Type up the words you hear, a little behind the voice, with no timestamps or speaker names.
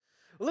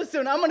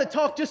Listen, I'm going to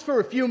talk just for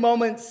a few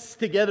moments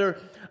together.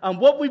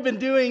 What we've been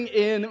doing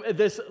in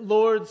this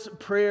Lord's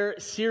Prayer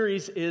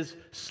series is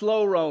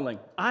slow rolling.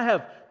 I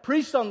have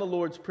preached on the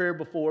Lord's Prayer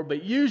before,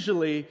 but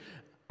usually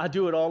I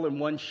do it all in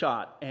one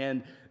shot.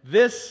 And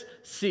this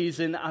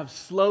season, I've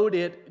slowed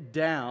it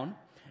down,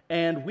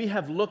 and we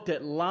have looked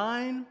at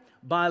line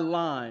by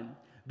line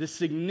the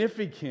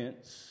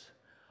significance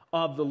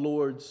of the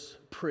Lord's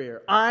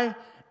Prayer. I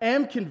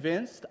am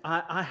convinced,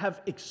 I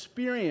have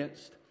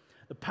experienced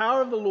the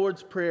power of the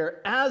Lord's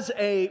Prayer as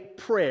a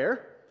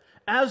prayer,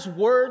 as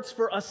words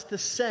for us to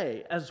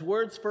say, as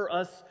words for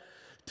us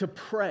to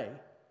pray.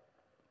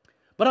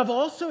 But I've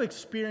also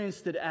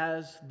experienced it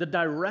as the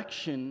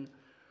direction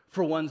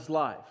for one's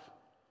life.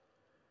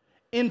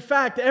 In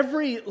fact,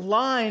 every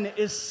line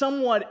is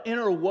somewhat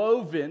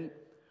interwoven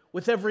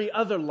with every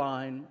other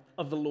line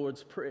of the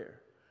Lord's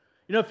Prayer.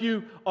 You know, if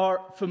you are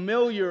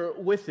familiar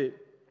with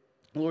it,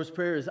 the Lord's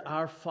Prayer is,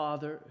 Our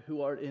Father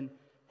who art in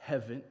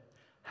heaven,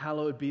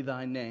 hallowed be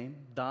thy name.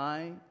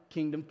 Thy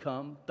kingdom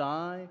come,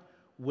 thy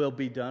will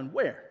be done.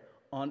 Where?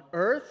 On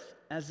earth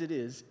as it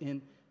is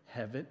in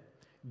heaven.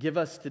 Give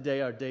us today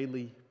our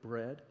daily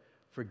bread.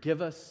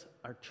 Forgive us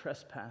our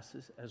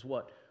trespasses as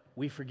what?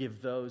 We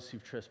forgive those who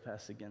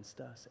trespass against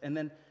us. And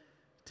then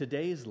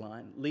today's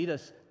line, lead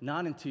us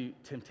not into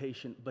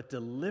temptation, but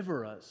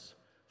deliver us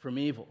from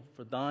evil.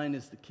 For thine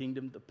is the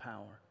kingdom, the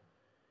power,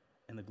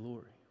 and the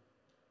glory.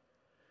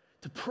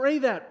 To pray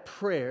that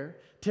prayer,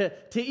 to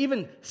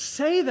even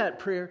say that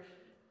prayer,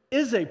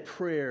 is a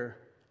prayer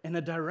and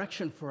a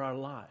direction for our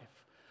life.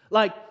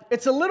 Like,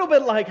 it's a little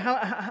bit like,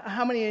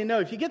 how many of you know,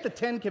 if you get the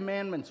 10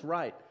 Commandments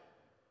right,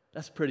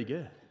 that's pretty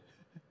good.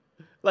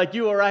 Like,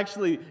 you are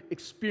actually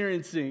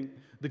experiencing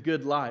the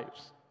good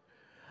lives.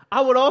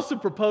 I would also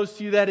propose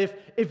to you that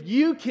if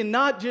you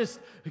cannot just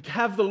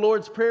have the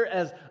Lord's Prayer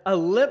as a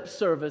lip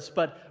service,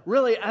 but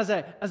really as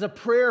a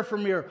prayer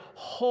from your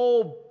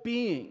whole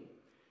being,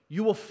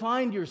 you will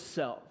find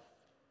yourself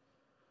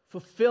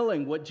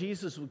fulfilling what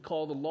Jesus would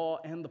call the law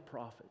and the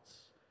prophets.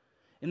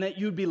 And that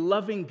you'd be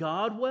loving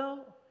God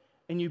well,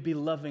 and you'd be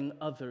loving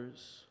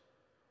others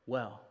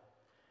well.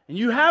 And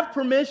you have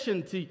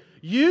permission to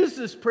use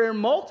this prayer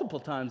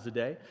multiple times a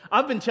day.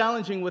 I've been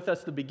challenging with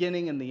us the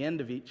beginning and the end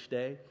of each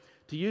day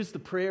to use the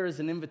prayer as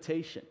an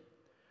invitation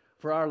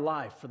for our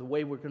life, for the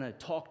way we're going to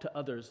talk to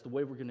others, the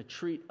way we're going to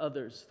treat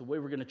others, the way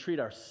we're going to treat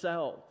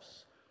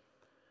ourselves.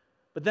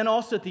 But then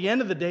also at the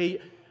end of the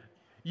day,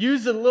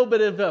 use a little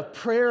bit of a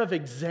prayer of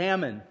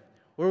examine,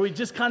 where we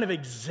just kind of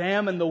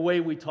examine the way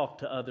we talk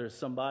to others,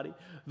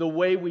 the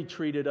way we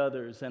treated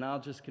others. And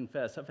I'll just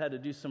confess, I've had to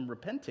do some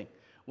repenting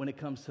when it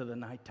comes to the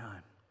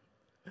nighttime.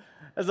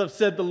 As I've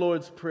said the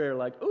Lord's Prayer,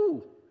 like,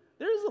 ooh,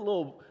 there's a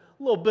little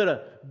bit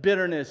of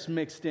bitterness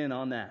mixed in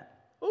on that.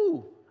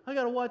 Ooh, I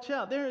got to watch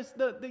out. There's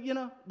the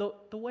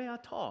way I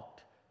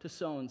talked to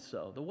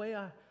so-and-so, the way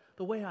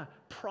I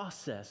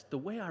processed, the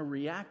way I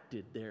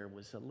reacted there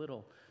was a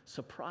little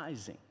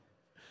surprising.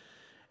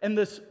 And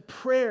this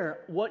prayer,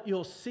 what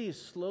you'll see is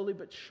slowly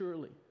but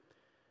surely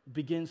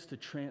begins to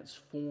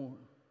transform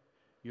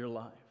your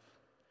life.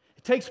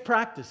 It takes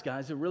practice,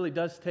 guys. It really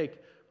does take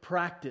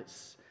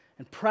practice.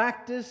 And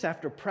practice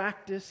after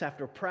practice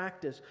after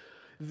practice,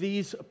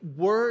 these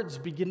words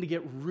begin to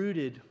get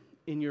rooted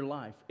in your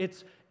life.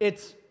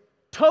 It's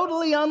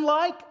totally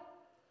unlike,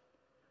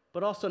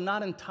 but also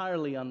not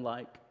entirely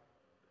unlike,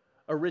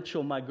 a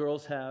ritual my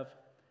girls have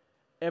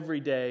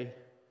every day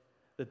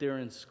that they're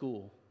in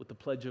school with the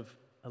Pledge of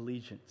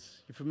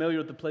Allegiance. You familiar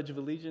with the Pledge of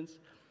Allegiance?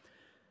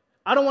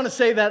 I don't want to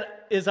say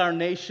that is our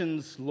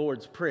nation's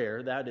Lord's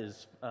Prayer. That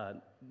is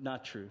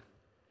not true.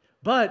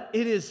 But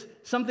it is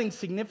something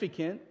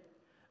significant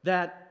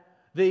that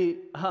the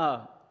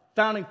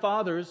founding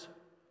fathers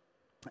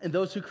and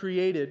those who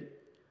created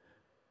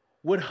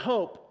would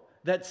hope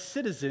that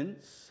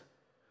citizens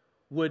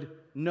would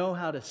know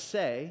how to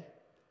say,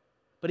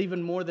 but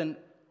even more than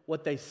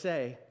what they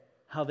say,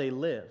 how they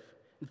live.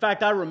 In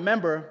fact, I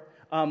remember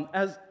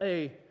as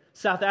a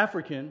South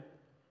African,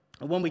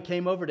 when we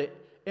came over to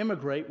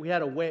immigrate, we had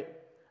to wait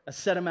a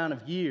set amount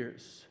of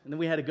years, and then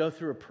we had to go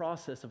through a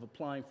process of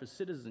applying for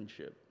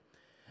citizenship.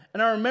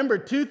 And I remember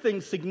two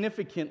things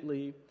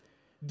significantly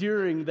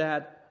during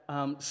that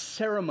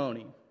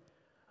ceremony.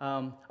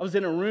 I was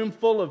in a room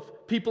full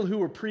of people who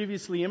were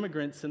previously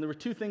immigrants, and there were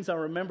two things I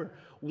remember.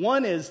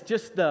 One is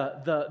just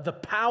the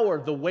power,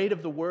 the weight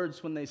of the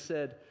words when they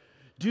said,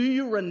 "Do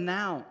you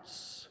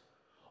renounce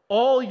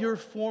all your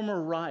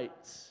former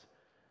rights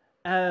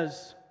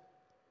as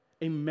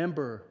a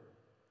member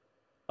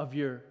of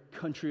your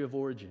country of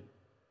origin?"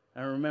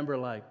 I remember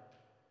I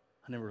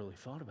never really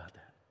thought about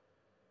that.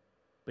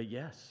 But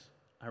yes,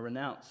 I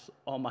renounce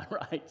all my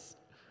rights.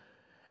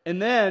 And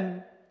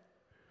then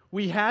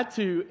we had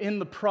to, in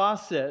the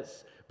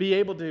process, be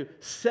able to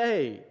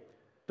say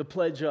the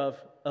Pledge of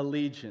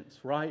Allegiance,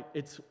 right?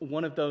 It's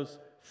one of those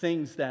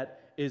things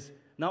that is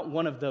not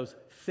one of those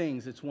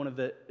things, it's one of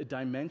the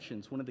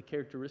dimensions, one of the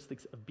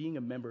characteristics of being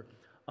a member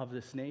of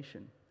this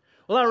nation.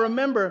 Well, I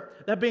remember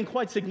that being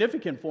quite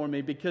significant for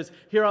me because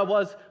here I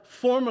was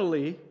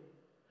formerly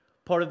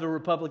part of the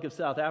Republic of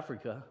South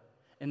Africa,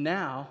 and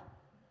now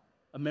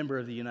a member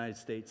of the United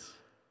States.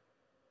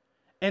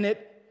 And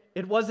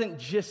it wasn't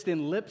just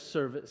in lip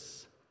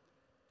service.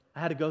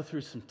 I had to go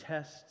through some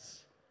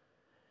tests,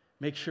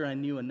 make sure I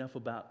knew enough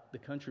about the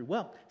country.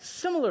 Well,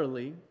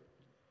 similarly,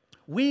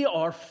 we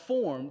are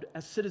formed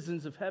as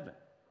citizens of heaven.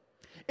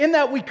 In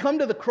that we come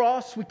to the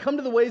cross, we come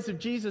to the ways of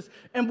Jesus,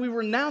 and we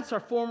renounce our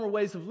former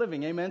ways of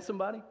living. Amen,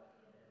 somebody?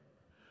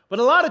 But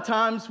a lot of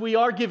times we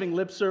are giving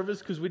lip service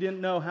because we didn't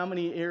know how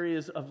many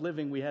areas of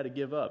living we had to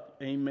give up.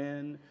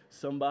 Amen,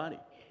 somebody.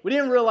 We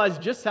didn't realize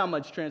just how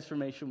much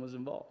transformation was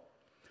involved.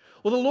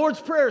 Well, the Lord's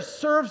Prayer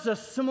serves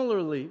us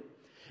similarly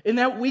in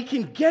that we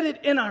can get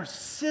it in our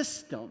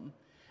system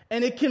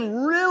and it can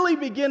really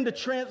begin to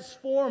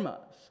transform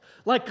us.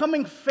 Like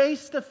coming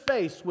face to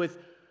face with,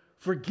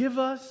 forgive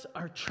us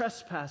our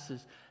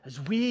trespasses as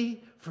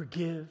we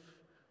forgive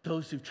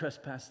those who've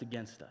trespassed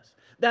against us.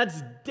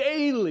 That's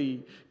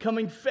daily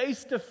coming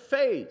face to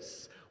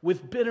face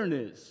with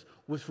bitterness,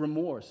 with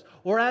remorse.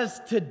 Or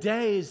as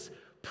today's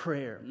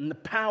prayer and the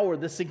power,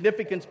 the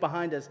significance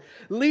behind us.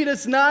 Lead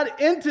us not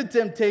into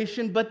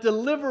temptation, but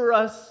deliver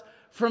us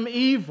from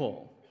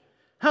evil.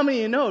 How many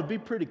of you know it'd be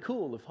pretty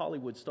cool if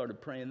Hollywood started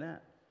praying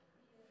that?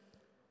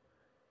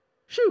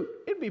 Shoot,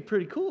 it'd be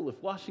pretty cool if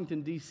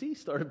Washington, D.C.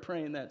 started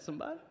praying that,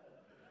 somebody.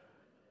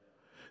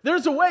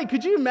 There's a way,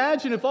 could you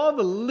imagine if all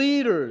the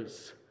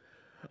leaders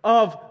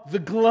of the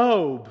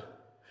globe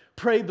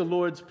prayed the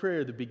Lord's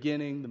Prayer, the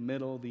beginning, the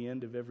middle, the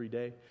end of every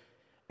day,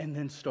 and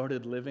then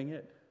started living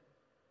it?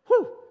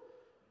 Whew!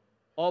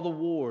 All the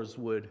wars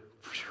would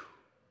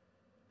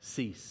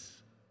cease.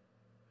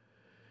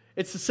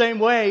 It's the same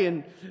way,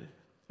 and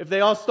if they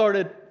all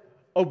started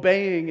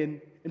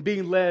obeying and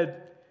being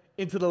led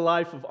into the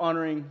life of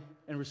honoring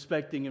and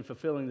respecting and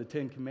fulfilling the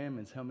Ten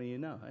Commandments, how many of you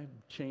know? It'd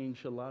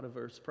change a lot of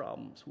Earth's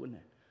problems, wouldn't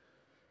it?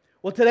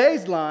 Well,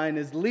 today's line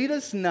is, lead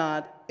us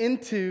not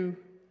into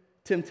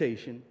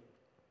temptation,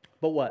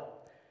 but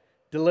what?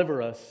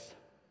 Deliver us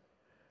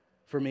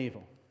from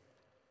evil.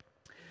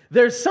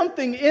 There's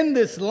something in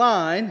this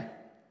line,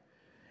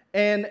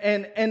 and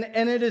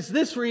it is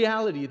this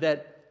reality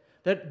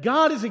that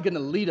God isn't going to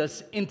lead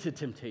us into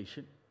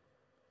temptation,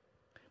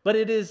 but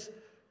it is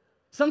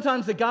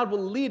sometimes that God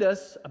will lead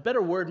us, a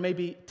better word may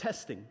be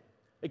testing.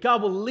 That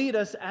God will lead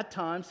us at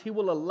times, He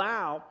will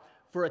allow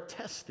for a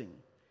testing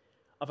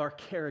of our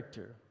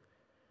character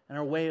and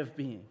our way of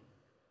being.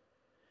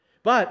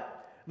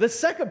 But the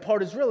second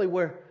part is really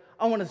where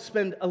I want to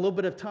spend a little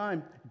bit of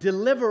time.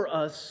 Deliver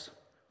us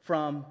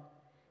from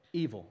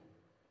evil.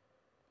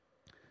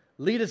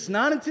 Lead us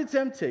not into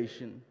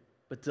temptation,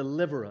 but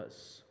deliver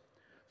us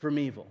from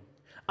evil.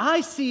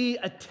 I see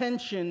a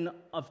tension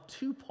of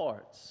two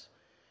parts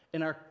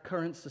in our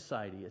current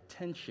society, a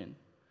tension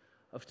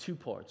of two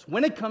parts.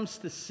 When it comes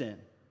to sin,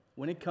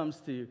 when it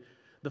comes to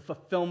the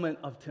fulfillment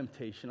of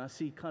temptation, I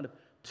see kind of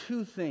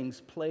two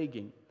things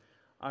plaguing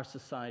our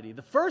society.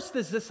 The first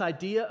is this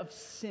idea of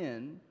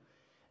sin,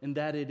 and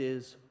that it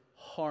is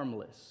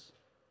harmless.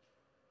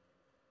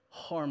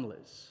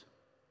 Harmless.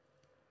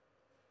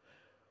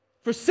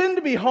 For sin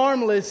to be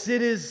harmless,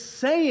 it is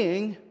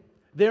saying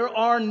there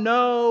are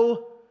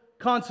no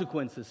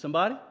consequences.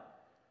 Somebody?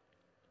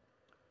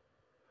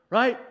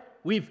 Right?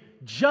 We've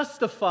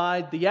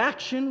justified the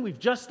action, we've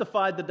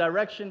justified the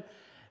direction,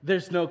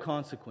 there's no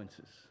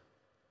consequences.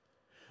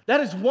 That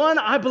is one,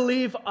 I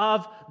believe,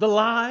 of the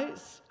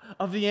lies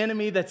of the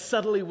enemy that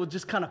subtly will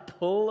just kind of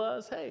pull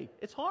us. Hey,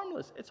 it's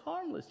harmless, it's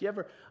harmless. We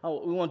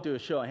won't do a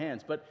show of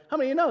hands, but how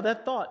many of you know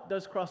that thought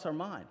does cross our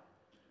mind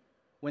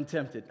when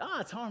tempted?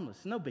 It's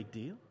harmless, no big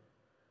deal.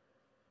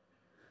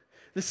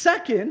 The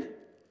second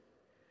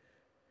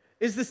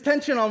is this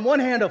tension on one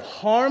hand of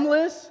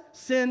harmless,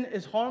 sin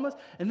is harmless,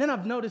 and then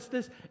I've noticed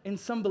this in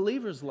some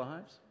believers'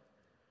 lives,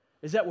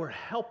 is that we're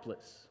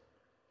helpless.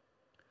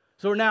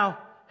 So we're now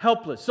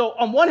helpless. So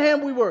on one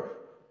hand, we were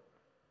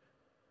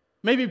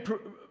maybe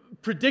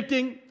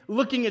predicting,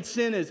 looking at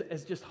sin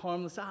as just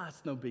harmless.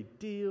 It's no big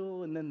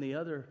deal. And then the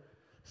other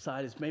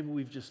side is maybe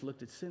we've just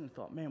looked at sin and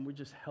thought, man, we're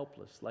just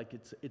helpless. Like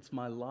it's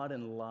my lot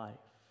in life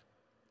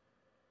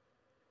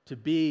to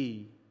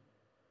be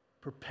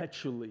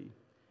perpetually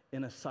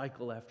in a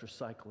cycle after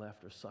cycle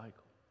after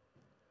cycle.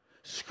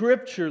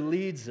 Scripture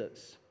leads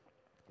us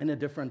in a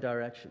different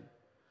direction.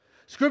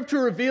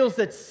 Scripture reveals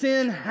that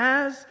sin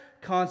has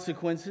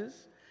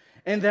consequences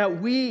and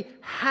that we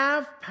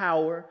have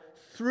power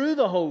through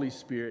the Holy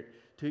Spirit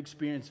to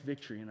experience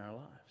victory in our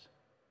lives.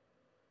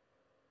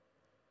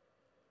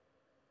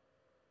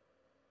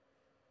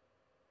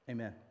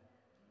 Amen.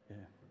 Yeah.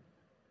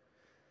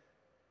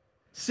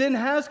 Sin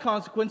has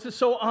consequences.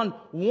 So on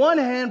one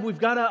hand, we've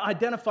got to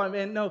identify,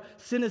 man, no,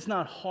 sin is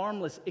not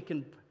harmless. It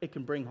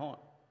can bring harm.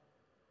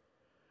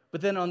 But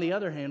then on the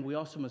other hand, we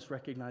also must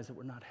recognize that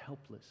we're not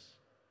helpless.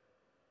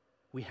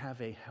 We have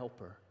a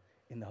helper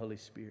in the Holy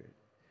Spirit.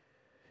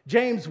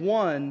 James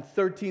 1,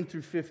 13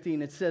 through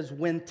 15, it says,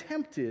 when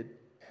tempted,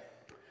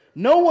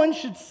 no one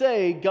should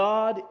say,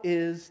 God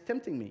is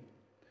tempting me.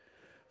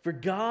 For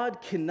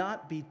God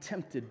cannot be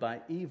tempted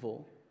by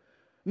evil,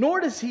 nor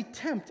does he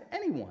tempt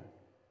anyone.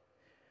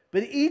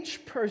 But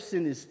each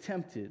person is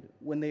tempted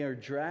when they are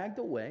dragged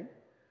away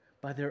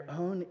by their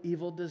own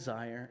evil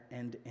desire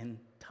and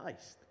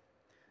enticed.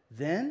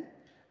 Then,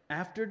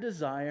 after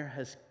desire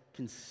has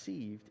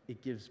conceived,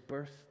 it gives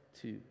birth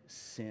to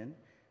sin.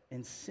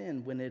 And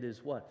sin, when it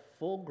is what?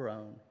 Full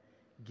grown,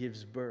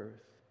 gives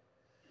birth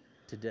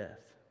to death.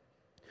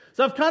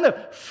 So I've kind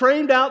of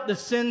framed out the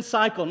sin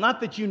cycle. Not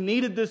that you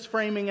needed this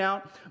framing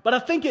out, but I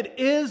think it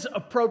is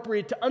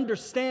appropriate to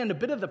understand a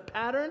bit of the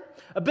pattern,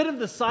 a bit of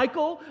the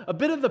cycle, a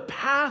bit of the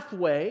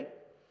pathway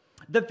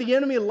that the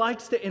enemy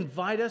likes to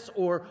invite us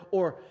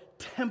or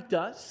tempt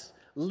us,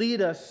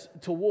 lead us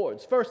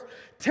towards. First,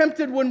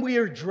 tempted when we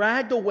are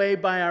dragged away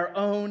by our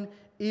own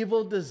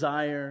evil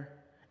desire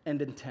and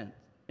intent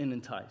and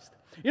enticed.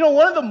 You know,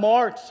 one of the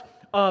marks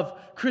of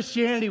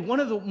Christianity,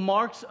 one of the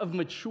marks of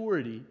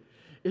maturity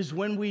is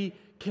when we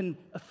can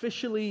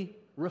officially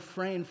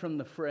refrain from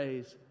the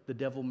phrase, the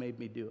devil made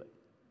me do it.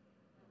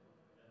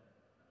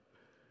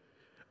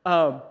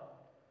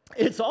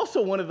 It's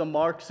also one of the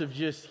marks of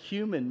just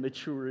human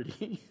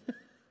maturity.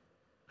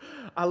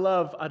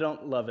 I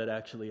don't love it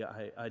actually,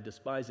 I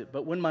despise it.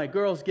 But when my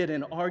girls get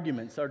in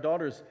arguments, our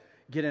daughters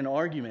get in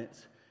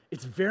arguments,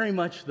 it's very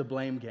much the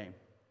blame game.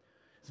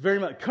 It's very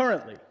much,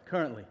 currently,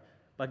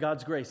 by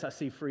God's grace, I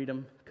see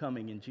freedom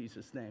coming in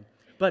Jesus' name.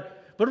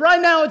 But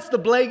right now it's the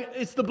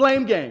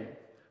blame game.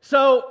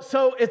 So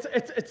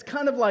it's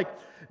kind of like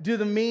do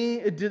the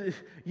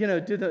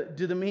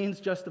means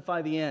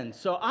justify the end.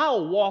 So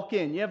I'll walk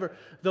in.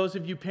 Those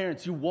of you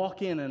parents, you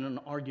walk in an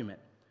argument,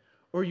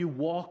 or you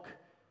walk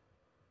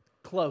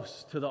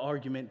close to the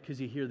argument because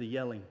you hear the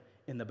yelling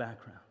in the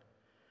background.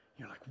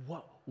 You're like,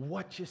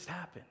 what just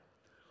happened?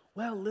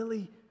 Well,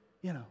 Lily,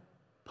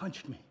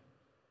 punched me.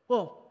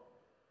 Well,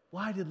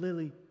 why did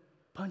Lily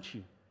punch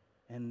you?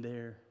 And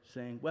they're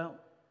saying, well,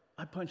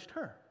 I punched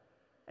her.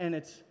 And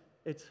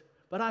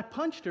but I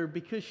punched her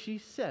because she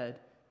said,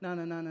 no,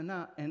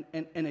 and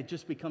it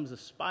just becomes a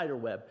spider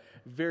web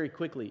very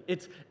quickly.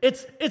 It's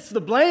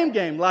the blame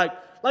game.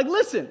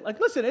 Listen,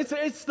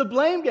 it's the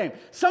blame game.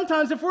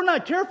 Sometimes if we're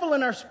not careful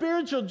in our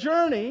spiritual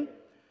journey,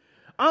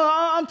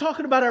 I'm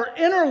talking about our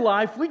inner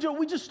life, we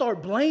just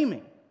start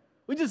blaming.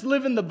 We just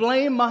live in the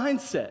blame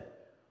mindset.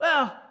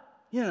 Well,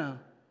 it's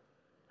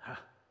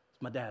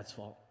my dad's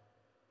fault,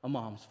 my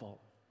mom's fault.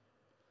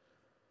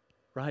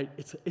 Right?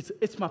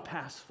 It's my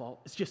past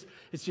fault. It's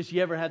just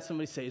you ever had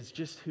somebody say, it's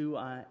just who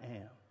I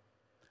am.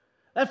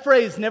 That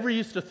phrase never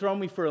used to throw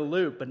me for a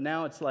loop, but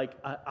now it's like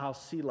I'll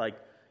see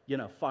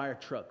fire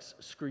trucks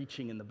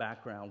screeching in the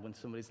background when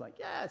somebody's like,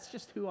 yeah, it's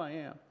just who I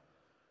am.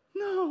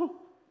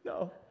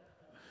 No.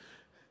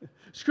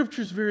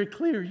 Scripture's very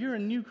clear. You're a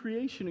new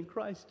creation in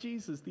Christ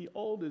Jesus. The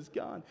old is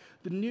gone.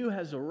 The new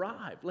has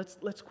arrived.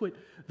 Let's quit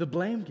the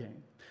blame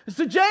game.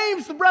 So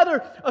James, the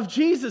brother of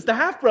Jesus, the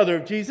half-brother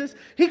of Jesus,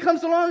 he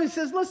comes along and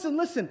says,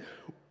 listen,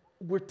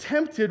 we're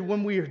tempted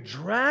when we are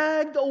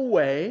dragged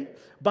away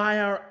by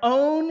our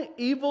own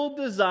evil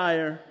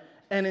desire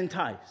and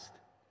enticed.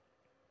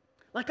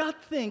 I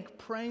think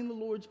praying the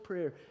Lord's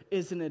Prayer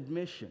is an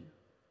admission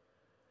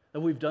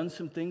that we've done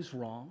some things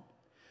wrong,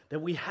 that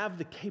we have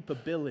the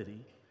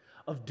capability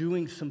of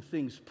doing some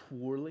things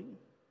poorly,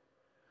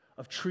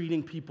 of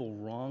treating people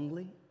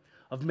wrongly,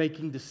 of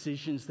making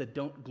decisions that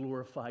don't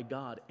glorify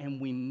God, and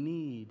we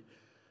need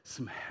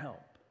some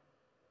help.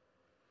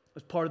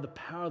 As part of the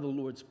power of the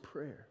Lord's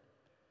Prayer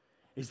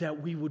is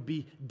that we would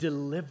be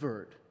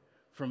delivered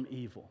from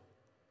evil.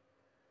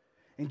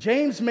 And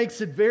James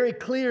makes it very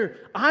clear,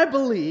 I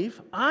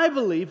believe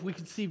we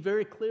can see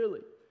very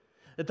clearly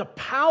that the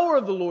power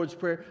of the Lord's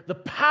Prayer, the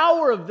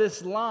power of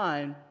this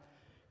line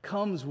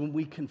comes when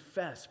we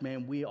confess,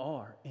 man, we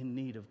are in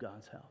need of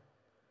God's help.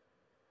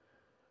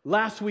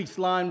 Last week's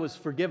line was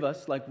forgive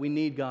us, like we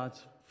need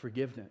God's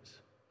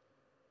forgiveness.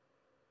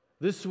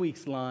 This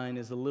week's line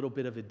is a little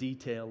bit of a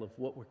detail of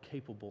what we're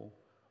capable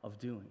of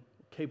doing.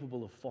 We're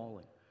capable of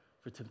falling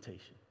for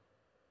temptation.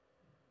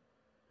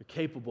 We're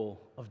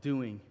capable of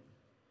doing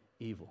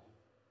evil.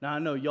 Now, I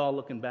know y'all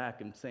looking back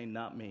and saying,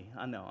 not me.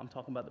 I know, I'm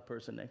talking about the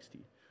person next to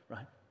you,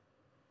 right?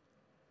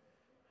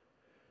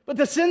 But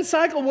the sin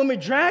cycle, when we're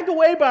dragged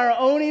away by our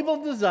own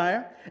evil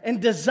desire,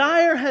 and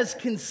desire has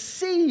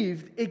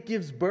conceived, it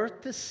gives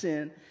birth to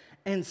sin,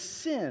 and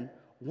sin,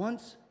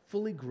 once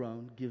fully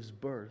grown, gives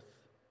birth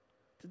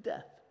to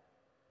death.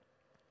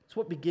 It's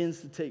what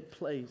begins to take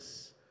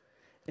place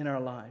in our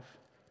life.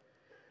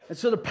 And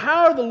so the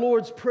power of the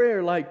Lord's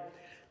Prayer,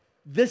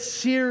 this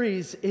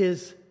series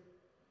is,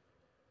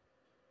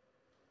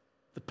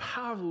 the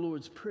power of the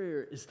Lord's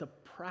Prayer is to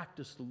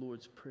practice the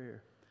Lord's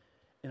Prayer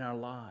in our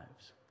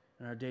lives,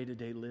 in our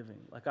day-to-day living.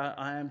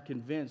 I am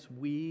convinced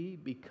we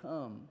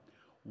become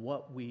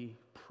what we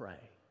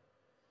pray.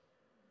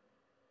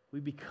 We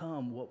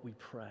become what we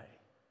pray.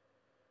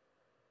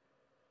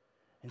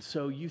 And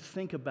so you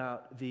think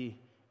about the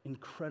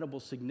incredible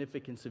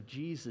significance of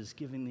Jesus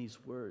giving these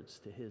words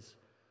to his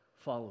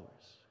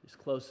followers, his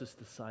closest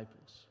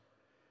disciples.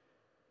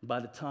 By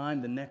the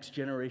time the next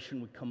generation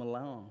would come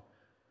along,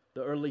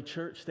 The early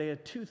church, they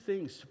had two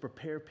things to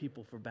prepare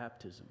people for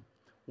baptism.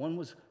 One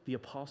was the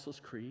Apostles'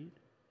 Creed,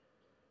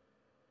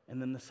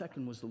 and then the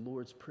second was the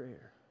Lord's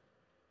Prayer.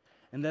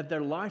 And that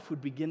their life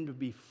would begin to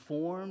be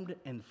formed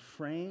and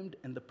framed,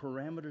 and the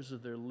parameters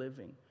of their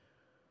living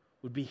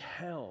would be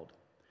held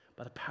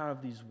by the power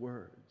of these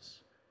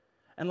words.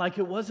 And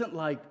it wasn't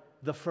like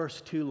the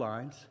first two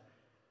lines,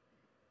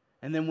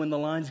 and then when the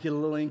lines get a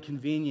little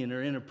inconvenient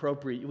or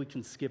inappropriate, we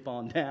can skip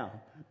on down.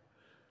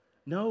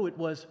 No, it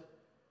was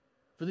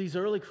for these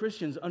early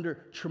Christians under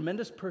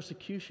tremendous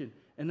persecution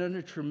and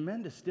under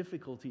tremendous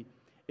difficulty,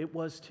 it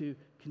was to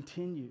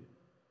continue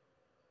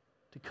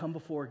to come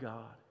before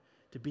God,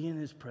 to be in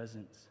His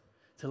presence,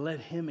 to let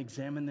Him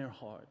examine their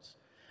hearts.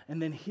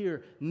 And then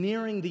here,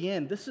 nearing the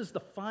end, this is the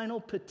final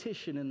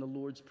petition in the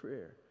Lord's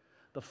Prayer.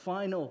 The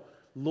final,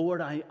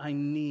 Lord, I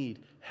need,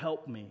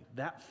 help me.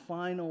 That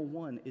final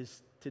one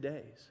is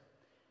today's.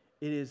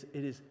 It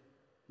is,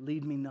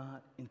 lead me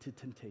not into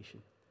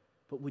temptation,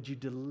 but would you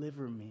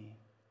deliver me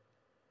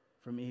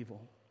from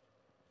evil?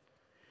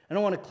 And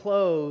I want to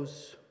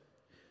close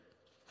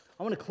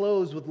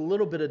with a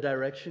little bit of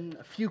direction,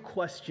 a few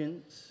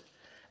questions.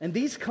 And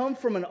these come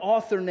from an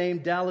author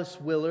named Dallas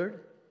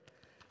Willard.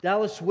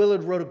 Dallas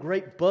Willard wrote a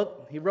great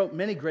book. He wrote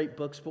many great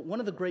books, but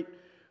one of the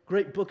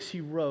great books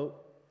he wrote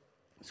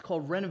is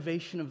called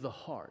Renovation of the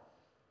Heart.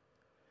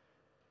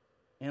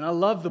 And I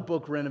love the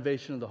book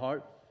Renovation of the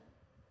Heart.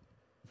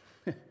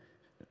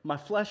 My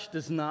flesh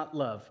does not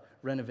love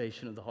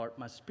renovation of the heart.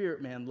 My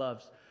spirit man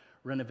loves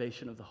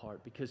renovation of the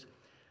heart because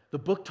the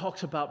book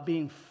talks about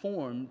being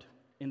formed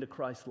into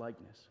Christ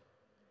likeness.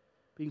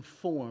 Being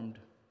formed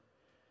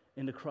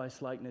into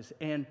Christ likeness.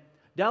 And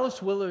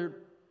Dallas Willard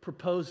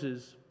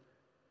proposes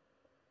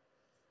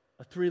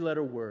a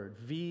three-letter word,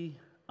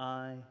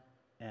 V-I-M.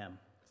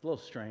 It's a little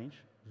strange,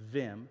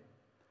 Vim.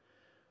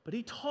 But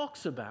he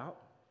talks about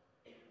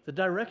the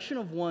direction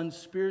of one's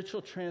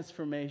spiritual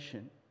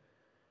transformation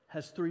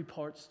has three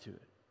parts to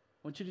it. I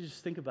want you to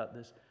just think about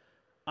this.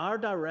 Our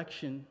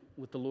direction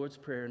with the Lord's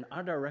Prayer and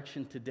our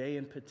direction today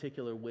in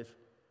particular with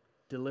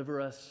deliver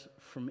us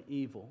from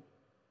evil,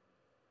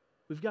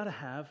 we've got to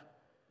have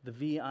the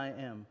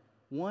V-I-M.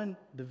 One,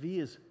 the V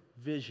is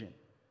vision.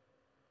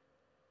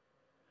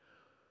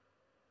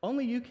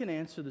 Only you can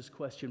answer this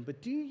question,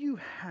 but do you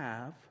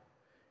have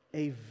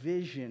a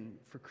vision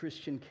for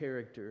Christian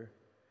character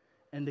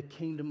and the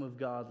kingdom of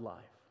God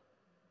life?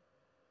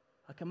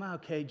 Am I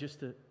okay just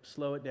to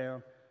slow it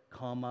down,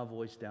 calm my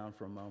voice down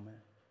for a moment?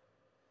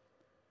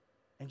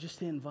 And just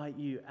to invite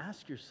you,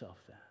 ask yourself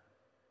that.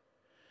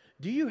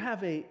 Do you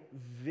have a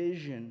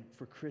vision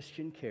for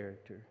Christian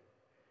character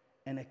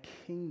and a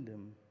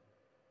kingdom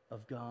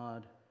of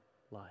God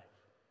life?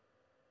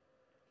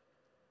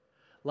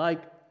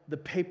 Like the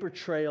paper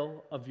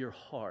trail of your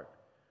heart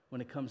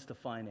when it comes to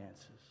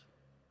finances.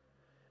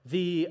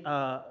 The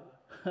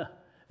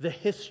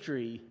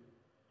history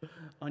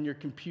on your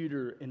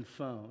computer and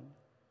phone.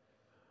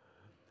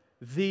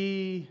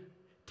 The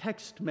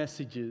text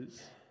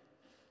messages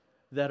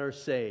that are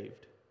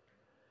saved.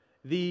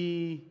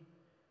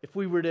 If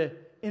we were to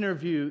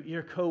interview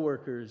your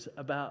coworkers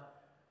about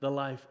the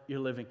life you're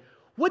living,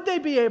 would they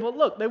be able,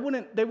 look, they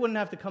wouldn't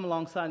have to come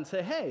alongside and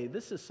say, hey,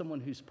 this is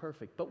someone who's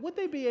perfect. But would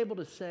they be able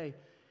to say,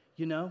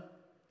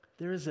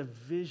 there is a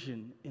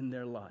vision in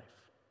their life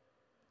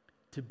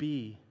to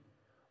be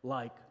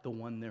like the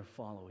one they're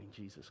following,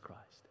 Jesus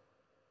Christ?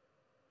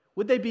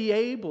 Would they be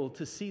able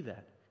to see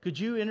that? Could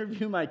you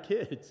interview my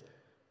kids?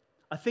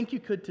 I think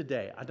you could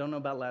today. I don't know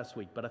about last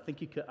week, but I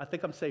think you could. I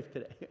think I'm safe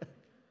today.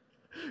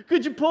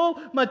 Could you pull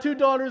my two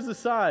daughters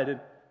aside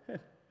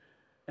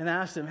and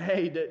ask them,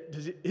 hey,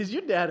 is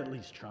your dad at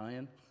least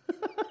trying?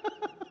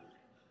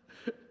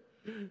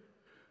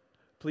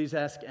 Please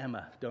ask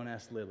Emma. Don't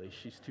ask Lily.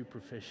 She's too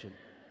proficient.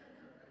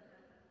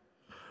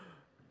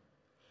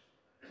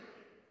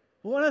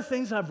 One of the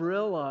things I've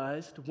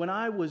realized when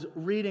I was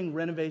reading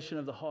Renovation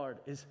of the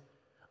Heart is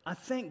I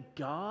thank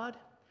God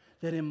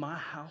that in my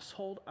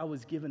household I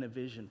was given a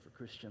vision for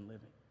Christian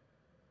living.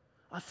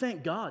 I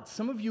thank God.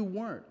 Some of you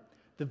weren't.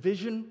 The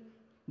vision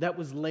that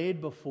was laid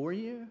before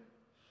you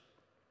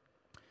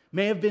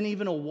may have been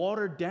even a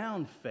watered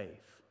down faith.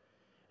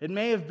 It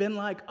may have been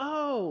like,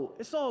 oh,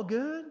 it's all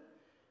good.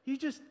 You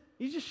just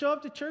show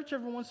up to church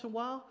every once in a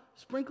while,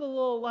 sprinkle a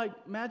little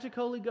magic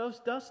Holy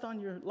Ghost dust on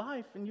your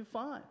life, and you're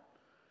fine.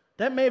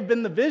 That may have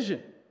been the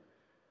vision.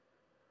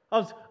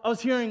 I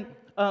was hearing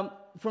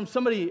from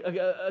somebody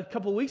a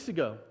couple weeks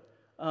ago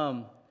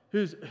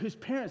whose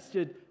parents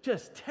did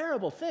just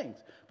terrible things.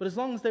 But as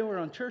long as they were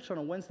on church on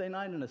a Wednesday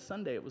night and a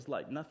Sunday, it was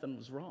like nothing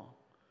was wrong.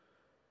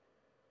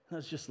 And I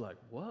was just like,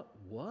 what?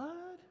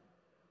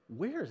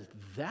 Where is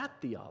that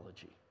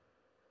theology?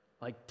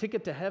 Like,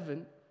 ticket to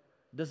heaven,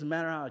 doesn't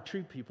matter how I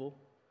treat people,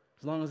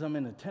 as long as I'm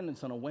in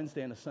attendance on a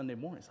Wednesday and a Sunday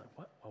morning. It's like,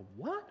 what?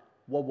 What?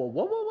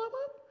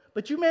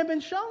 But you may have been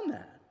shown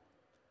that.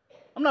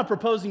 I'm not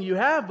proposing you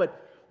have,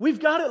 but we've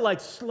got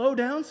it slow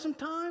down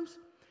sometimes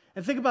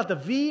and think about the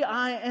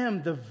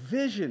V-I-M, the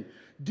vision.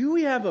 Do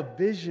we have a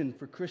vision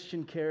for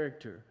Christian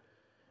character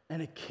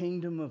and a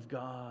kingdom of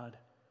God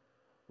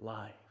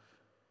life.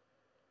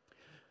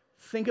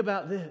 Think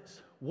about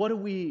this. What do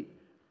we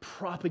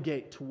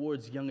propagate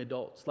towards young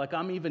adults? Like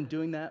I'm even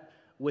doing that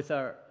with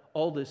our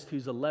oldest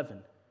who's 11.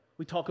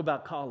 We talk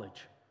about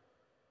college.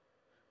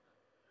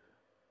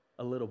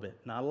 A little bit.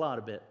 Not a lot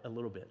of it, a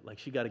little bit. Like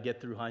she got to get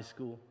through high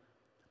school.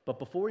 But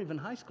before even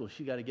high school,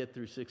 she got to get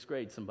through 6th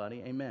grade,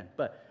 somebody. Amen.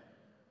 But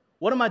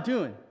what am I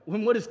doing?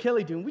 What is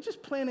Kelly doing? We're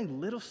just planting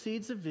little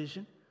seeds of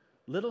vision,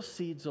 little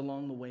seeds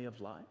along the way of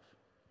life.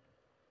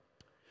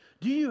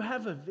 Do you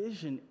have a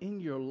vision in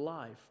your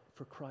life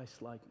for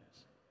Christ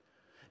likeness?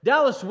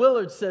 Dallas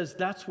Willard says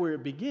that's where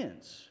it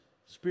begins.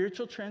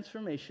 Spiritual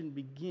transformation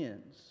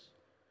begins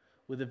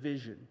with a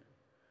vision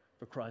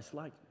for Christ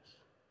likeness.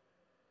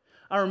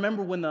 I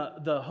remember when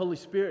the Holy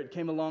Spirit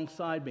came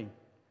alongside me,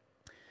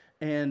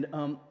 and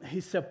he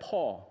said,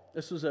 Paul,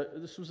 this was a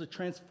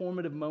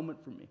transformative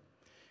moment for me.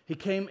 He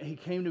came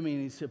to me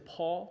and he said,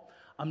 Paul,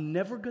 I'm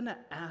never going to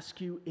ask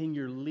you in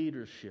your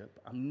leadership,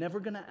 I'm never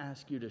going to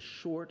ask you to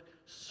short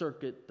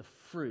circuit the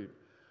fruit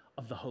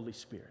of the Holy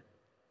Spirit.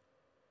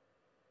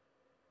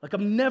 Like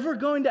I'm never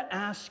going to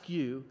ask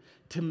you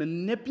to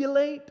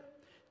manipulate,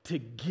 to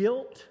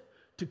guilt,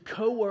 to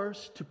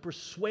coerce, to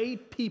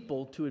persuade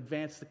people to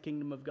advance the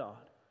kingdom of God.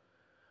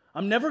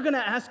 I'm never going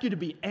to ask you to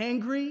be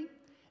angry,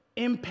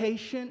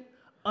 impatient,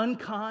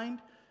 unkind,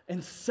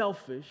 and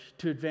selfish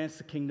to advance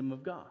the kingdom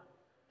of God.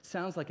 It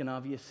sounds like an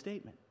obvious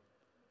statement.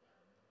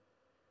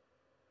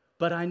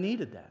 But I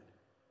needed that.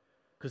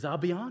 Because I'll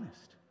be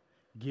honest,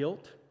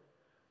 guilt,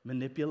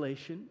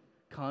 manipulation,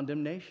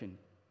 condemnation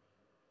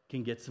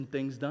can get some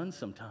things done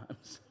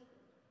sometimes.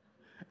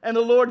 And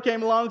the Lord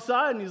came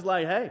alongside and he's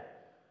like, hey,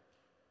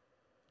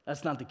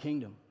 that's not the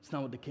kingdom. It's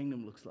not what the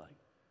kingdom looks like.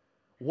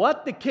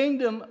 What the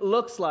kingdom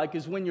looks like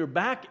is when your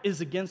back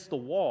is against the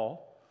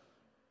wall,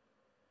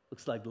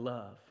 looks like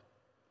love,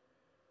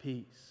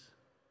 peace,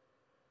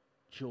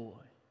 joy,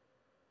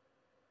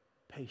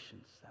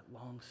 patience, that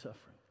long suffering.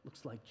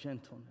 Looks like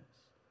gentleness.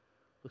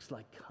 Looks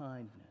like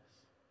kindness.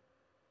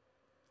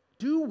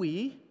 Do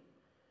we,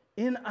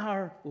 in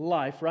our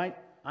life, right?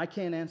 I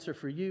can't answer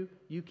for you.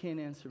 You can't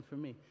answer for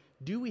me.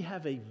 Do we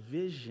have a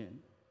vision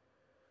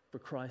for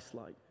Christ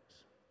likeness?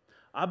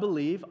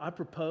 I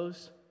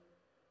propose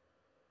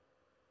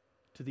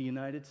to the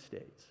United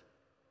States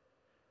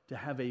to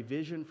have a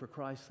vision for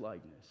Christ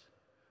likeness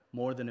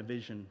more than a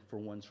vision for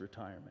one's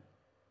retirement.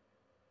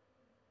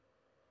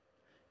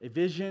 A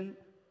vision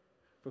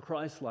for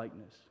Christ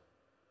likeness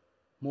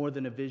more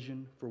than a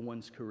vision for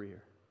one's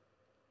career.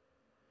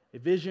 A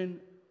vision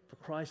for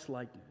Christ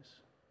likeness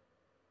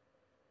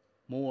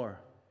more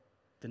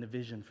than a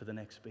vision for the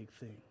next big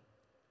thing.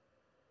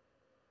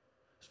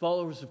 As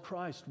followers of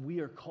Christ, we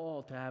are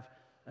called to have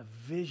a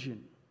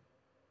vision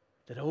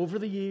that over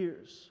the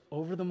years,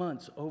 over the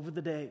months, over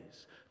the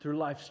days, through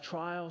life's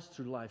trials,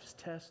 through life's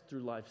tests,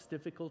 through life's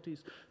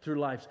difficulties, through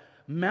life's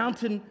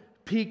mountain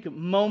peak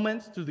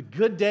moments, through the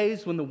good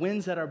days when the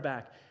wind's at our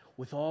back,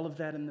 with all of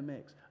that in the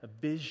mix, a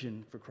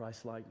vision for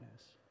Christ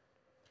likeness.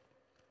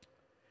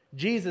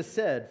 Jesus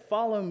said,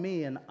 follow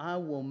me and I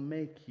will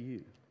make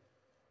you.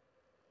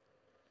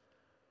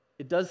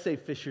 It does say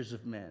fishers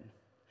of men,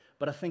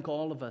 but I think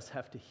all of us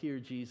have to hear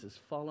Jesus,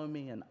 follow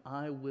me and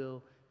I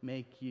will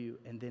make you,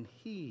 and then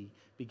he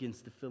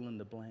begins to fill in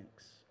the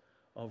blanks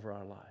over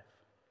our life.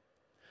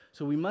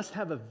 So we must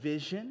have a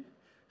vision.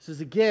 This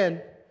is,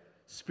 again,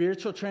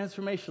 spiritual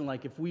transformation.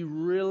 Like if we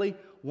really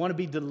want to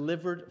be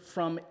delivered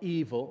from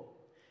evil,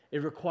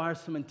 it requires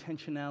some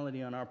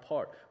intentionality on our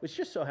part, which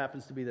just so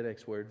happens to be the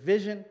next word.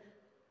 Vision,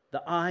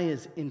 the I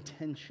is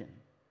intention.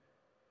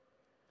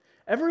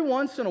 Every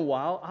once in a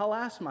while, I'll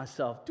ask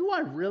myself, do I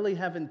really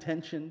have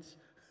intentions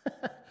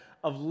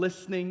of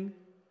listening,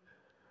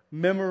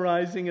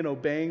 memorizing and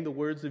obeying the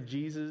words of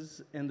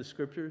Jesus and the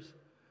scriptures?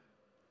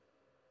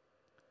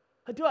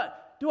 Do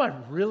I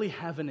really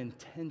have an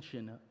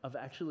intention of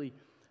actually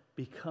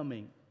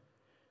becoming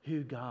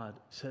who God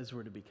says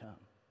we're to become?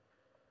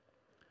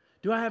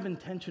 Do I have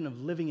intention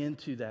of living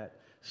into that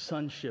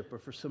sonship, or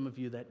for some of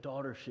you, that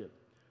daughtership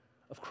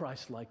of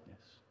Christ likeness?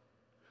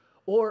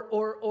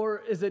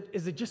 Or is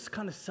it just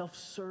kind of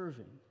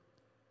self-serving?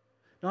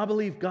 No, I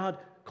believe God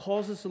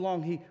calls us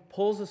along. He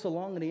pulls us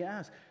along and he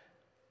asks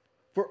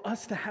for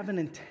us to have an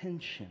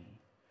intention,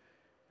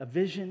 a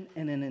vision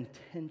and an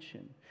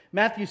intention.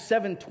 Matthew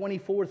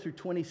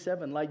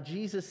 7:24-27, like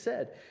Jesus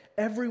said,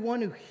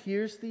 everyone who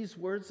hears these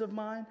words of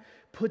mine,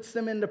 puts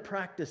them into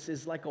practice,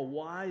 is like a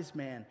wise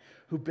man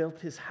who built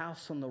his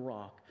house on the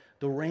rock.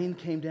 The rain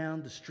came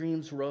down, the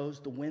streams rose,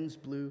 the winds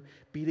blew,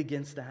 beat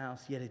against the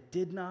house, yet it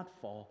did not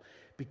fall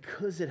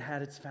because it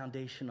had its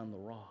foundation on the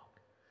rock.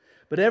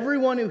 But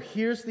everyone who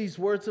hears these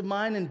words of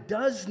mine and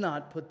does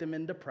not put them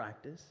into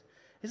practice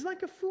is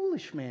like a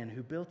foolish man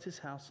who built his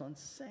house on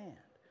sand.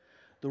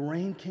 The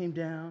rain came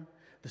down,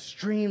 the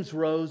streams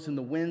rose, and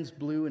the winds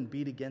blew and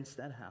beat against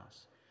that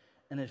house,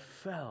 and it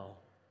fell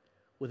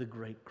with a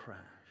great crash.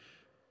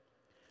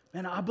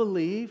 And I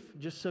believe,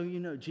 just so you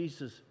know,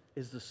 Jesus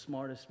is the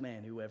smartest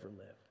man who ever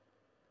lived.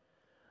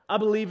 I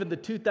believe in the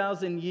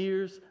 2,000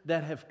 years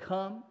that have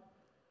come,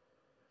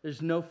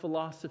 There's no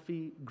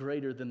philosophy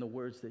greater than the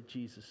words that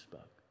Jesus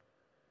spoke.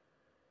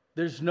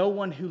 There's no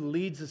one who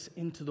leads us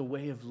into the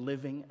way of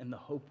living and the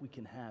hope we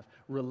can have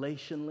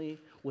relationally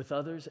with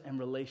others and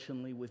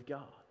relationally with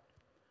God.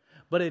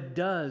 But it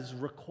does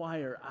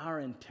require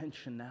our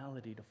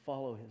intentionality to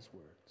follow His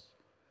words.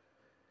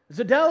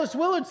 So Dallas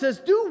Willard says,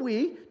 do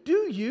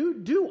you,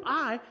 do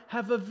I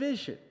have a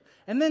vision?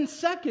 And then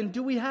second,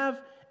 do we have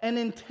an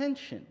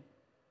intention?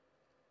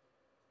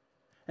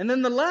 And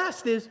then the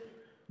last is,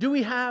 do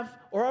we have,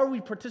 or are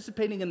we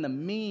participating in the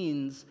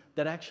means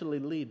that actually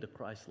lead to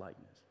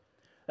Christ-likeness?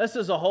 This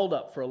is a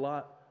holdup for a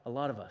lot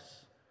of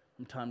us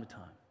from time to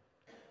time.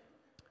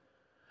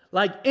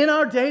 Like in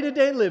our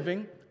day-to-day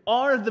living,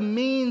 are the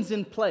means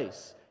in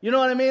place? You know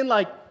what I mean?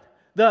 Like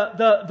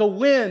the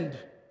wind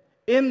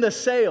in the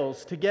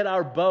sails to get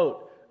our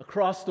boat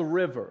across the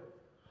river.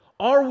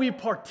 Are we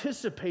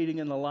participating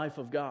in the life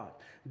of God?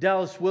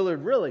 Dallas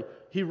Willard, really,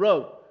 he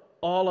wrote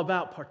all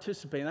about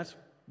participating. That's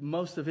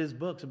most of his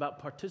books, about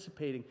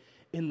participating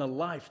in the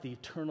life, the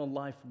eternal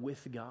life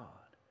with God.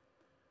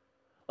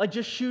 Like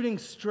just shooting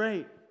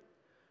straight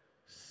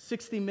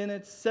 60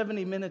 minutes,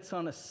 70 minutes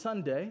on a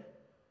Sunday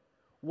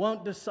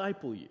won't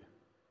disciple you.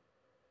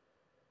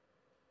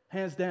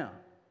 Hands down.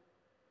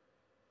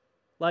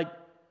 Like,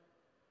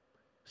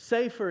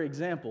 say for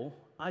example,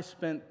 I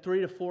spent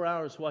 3 to 4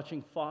 hours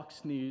watching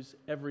Fox News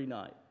every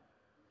night,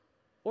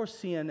 or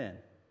CNN,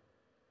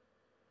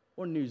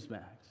 or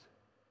Newsmax.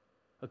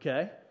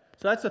 Okay?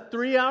 So that's a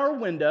 3-hour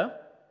window.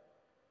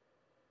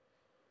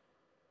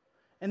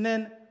 And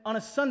then on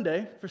a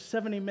Sunday, for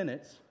 70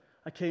 minutes,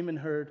 I came and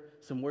heard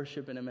some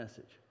worship and a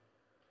message.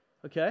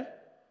 Okay?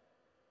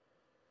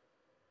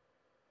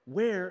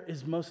 Where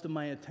is most of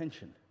my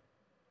attention?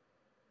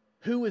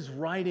 Who is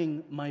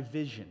writing my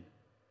vision?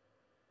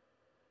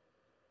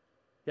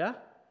 Yeah?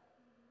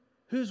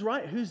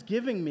 Who's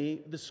giving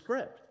me the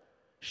script?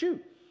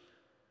 Shoot.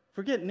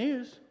 Forget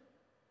news.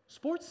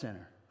 Sports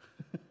Center.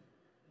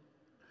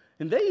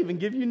 And they even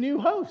give you new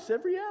hosts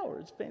every hour.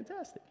 It's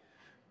fantastic.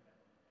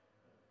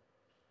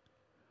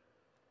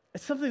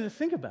 It's something to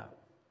think about.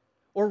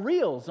 Or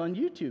reels on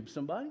YouTube,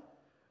 somebody.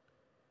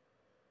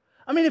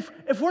 I mean,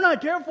 if we're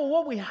not careful,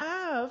 what we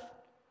have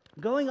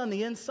going on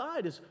the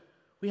inside is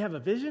we have a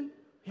vision,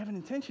 we have an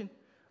intention,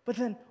 but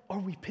then are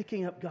we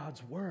picking up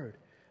God's word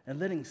and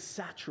letting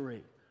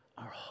saturate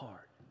our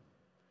heart?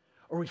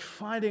 Are we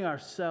finding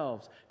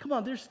ourselves, come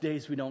on, there's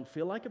days we don't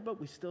feel like it, but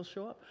we still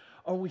show up.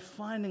 Are we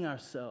finding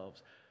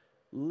ourselves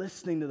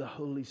listening to the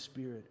Holy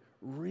Spirit,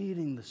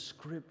 reading the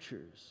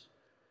scriptures,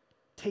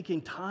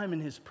 taking time in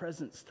His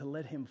presence to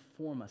let Him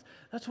form us?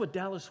 That's what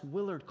Dallas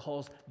Willard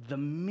calls the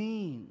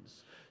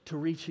means to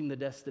reaching the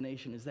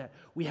destination, is that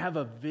we have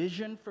a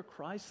vision for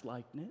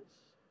Christ-likeness,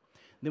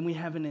 then we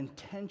have an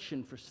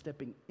intention for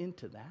stepping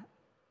into that,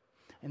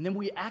 and then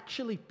we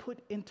actually put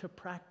into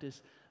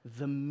practice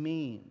the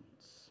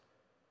means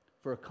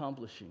for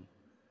accomplishing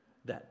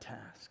that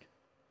task.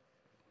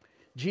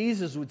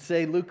 Jesus would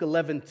say, Luke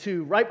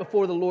 11:2, right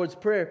before the Lord's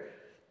Prayer,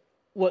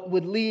 what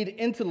would lead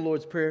into the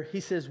Lord's Prayer,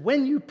 He says,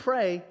 when you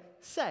pray,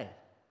 say.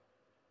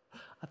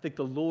 I think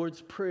the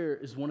Lord's Prayer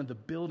is one of the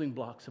building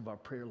blocks of our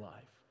prayer life.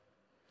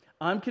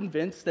 I'm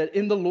convinced that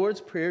in the Lord's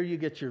Prayer, you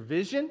get your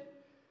vision.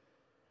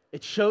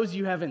 It shows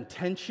you have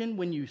intention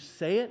when you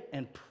say it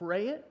and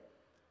pray it.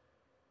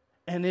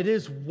 And it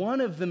is one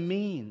of the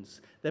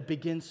means that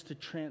begins to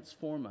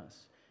transform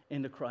us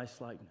into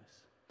Christ-likeness.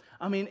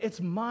 I mean, it's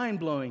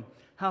mind-blowing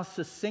how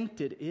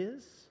succinct it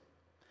is,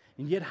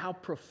 and yet how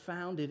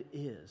profound it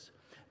is.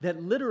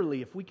 That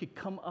literally, if we could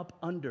come up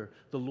under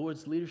the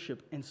Lord's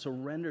leadership and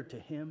surrender to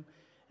Him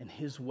and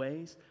His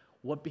ways,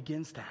 what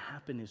begins to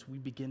happen is we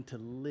begin to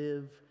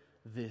live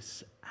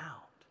this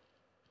out.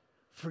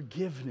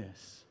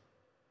 Forgiveness.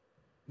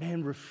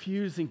 Man,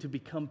 refusing to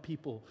become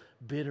people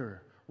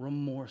bitter,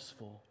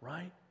 remorseful,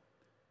 right?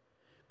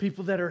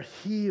 People that are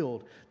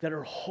healed, that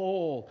are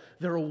whole,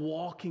 that are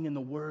walking in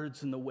the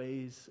words and the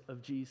ways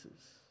of Jesus.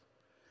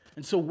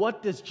 And so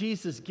what does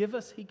Jesus give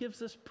us? He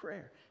gives us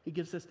prayer. He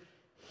gives us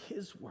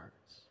His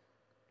words.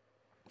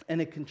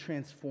 And it can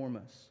transform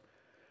us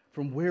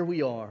from where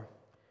we are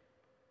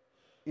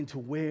into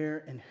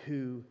where and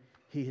who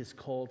He has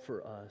called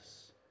for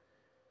us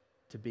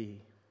to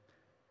be.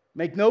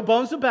 Make no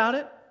bones about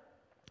it.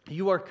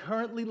 You are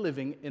currently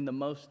living in the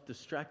most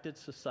distracted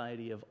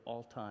society of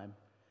all time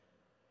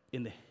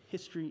in the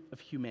history of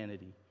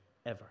humanity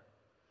ever.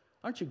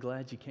 Aren't you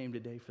glad you came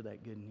today for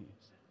that good news?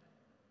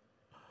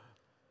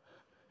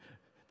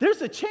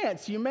 There's a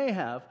chance you may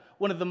have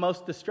one of the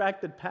most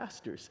distracted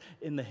pastors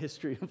in the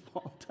history of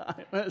all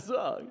time as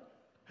well.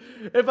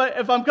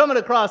 If I'm coming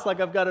across like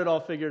I've got it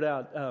all figured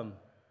out,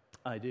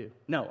 I do.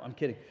 No, I'm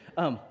kidding.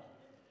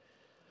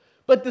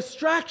 But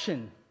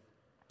distraction,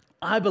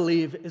 I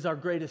believe, is our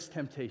greatest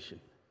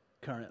temptation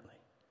currently.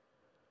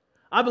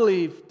 I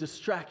believe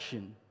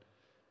distraction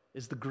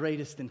is the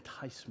greatest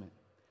enticement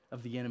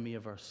of the enemy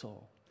of our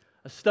soul.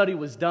 A study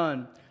was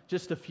done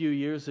just a few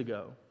years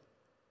ago,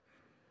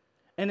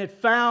 and it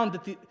found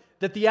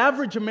that the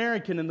average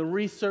American in the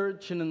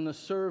research and in the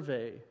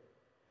survey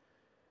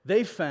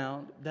they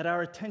found that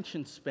our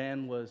attention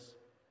span was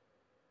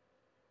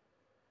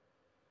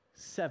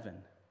 7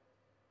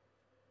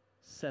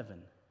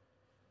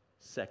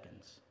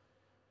 seconds.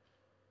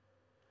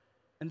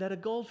 And that a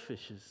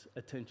goldfish's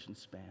attention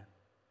span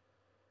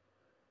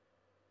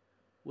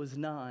was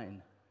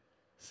 9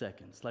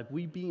 seconds. Like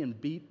we being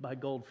beat by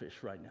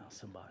goldfish right now,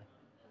 somebody.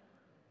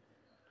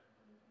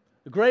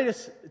 The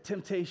greatest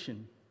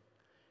temptation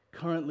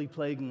currently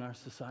plaguing our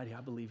society,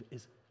 I believe,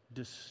 is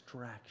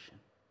distraction.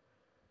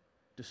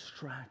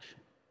 Distraction.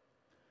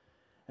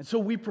 And so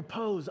we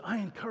propose, I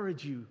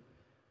encourage you,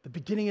 the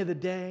beginning of the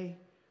day,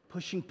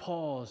 pushing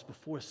pause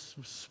before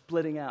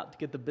splitting out to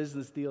get the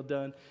business deal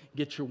done,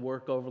 get your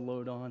work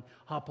overload on,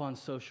 hop on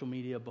social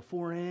media.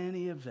 Before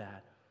any of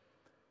that,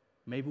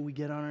 maybe we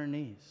get on our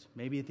knees.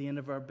 Maybe at the end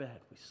of our bed,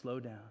 we slow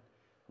down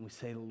and we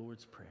say the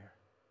Lord's Prayer,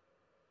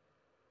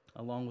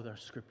 along with our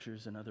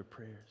scriptures and other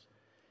prayers.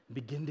 And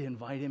begin to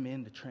invite Him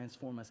in to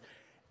transform us.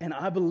 And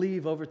I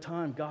believe over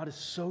time, God is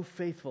so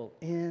faithful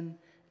in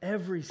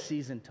every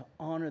season to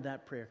honor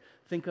that prayer.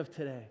 Think of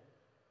today,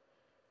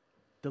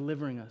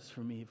 delivering us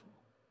from evil,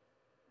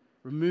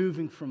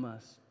 removing from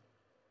us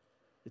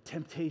the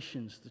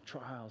temptations, the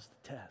trials,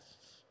 the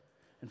tests,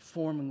 and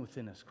forming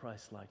within us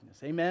Christ's likeness.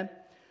 Amen?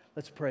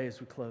 Let's pray as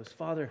we close.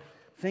 Father,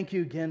 thank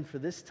you again for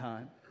this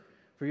time,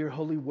 for your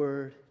holy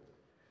word,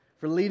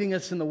 for leading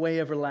us in the way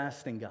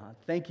everlasting, God.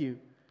 Thank you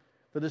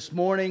for this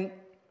morning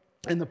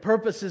and the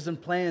purposes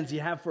and plans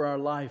you have for our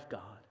life,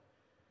 God.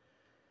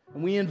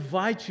 And we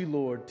invite you,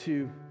 Lord,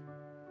 to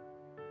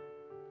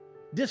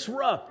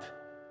disrupt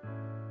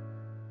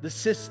the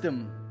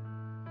system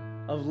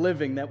of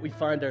living that we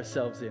find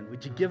ourselves in.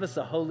 Would you give us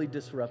a holy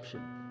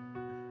disruption?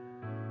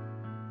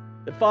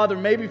 That, Father,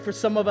 maybe for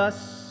some of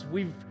us,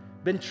 we've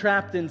been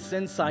trapped in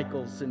sin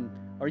cycles and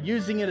are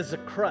using it as a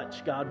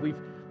crutch, God.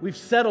 We've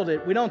settled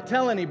it. We don't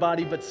tell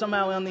anybody, but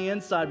somehow on the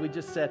inside we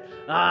just said,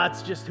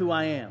 it's just who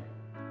I am.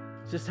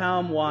 It's just how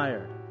I'm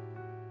wired.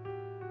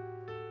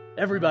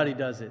 Everybody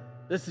does it.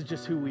 This is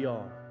just who we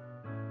are.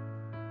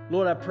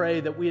 Lord, I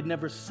pray that we'd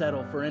never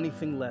settle for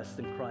anything less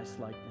than Christ's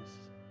likeness.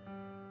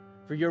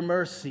 For your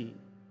mercy,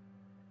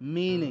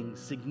 meaning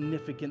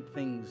significant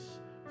things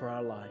for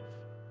our life.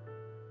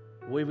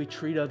 The way we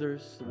treat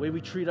others, the way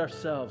we treat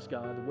ourselves,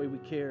 God, the way we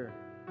care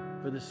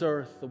for this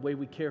earth, the way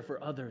we care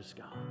for others,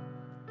 God.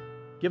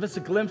 Give us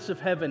a glimpse of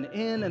heaven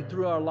in and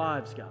through our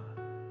lives, God.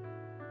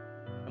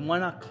 And why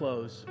not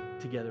close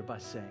together by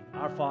saying,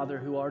 Our Father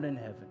who art in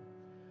heaven,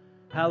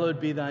 hallowed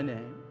be thy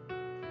name.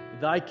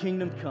 Thy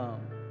kingdom come,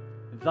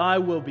 thy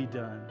will be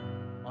done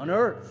on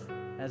earth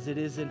as it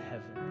is in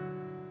heaven.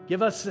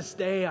 Give us this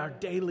day our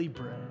daily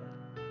bread.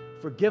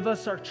 Forgive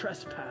us our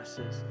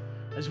trespasses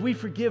as we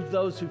forgive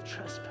those who've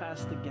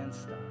trespassed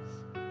against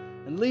us.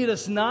 And lead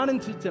us not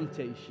into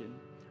temptation,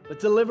 but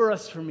deliver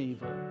us from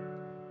evil.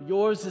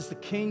 Yours is the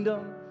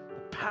kingdom,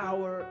 the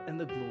power, and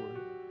the glory,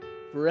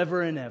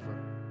 forever and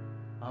ever.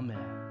 Amen.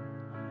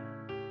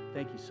 Amen.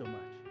 Thank you so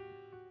much.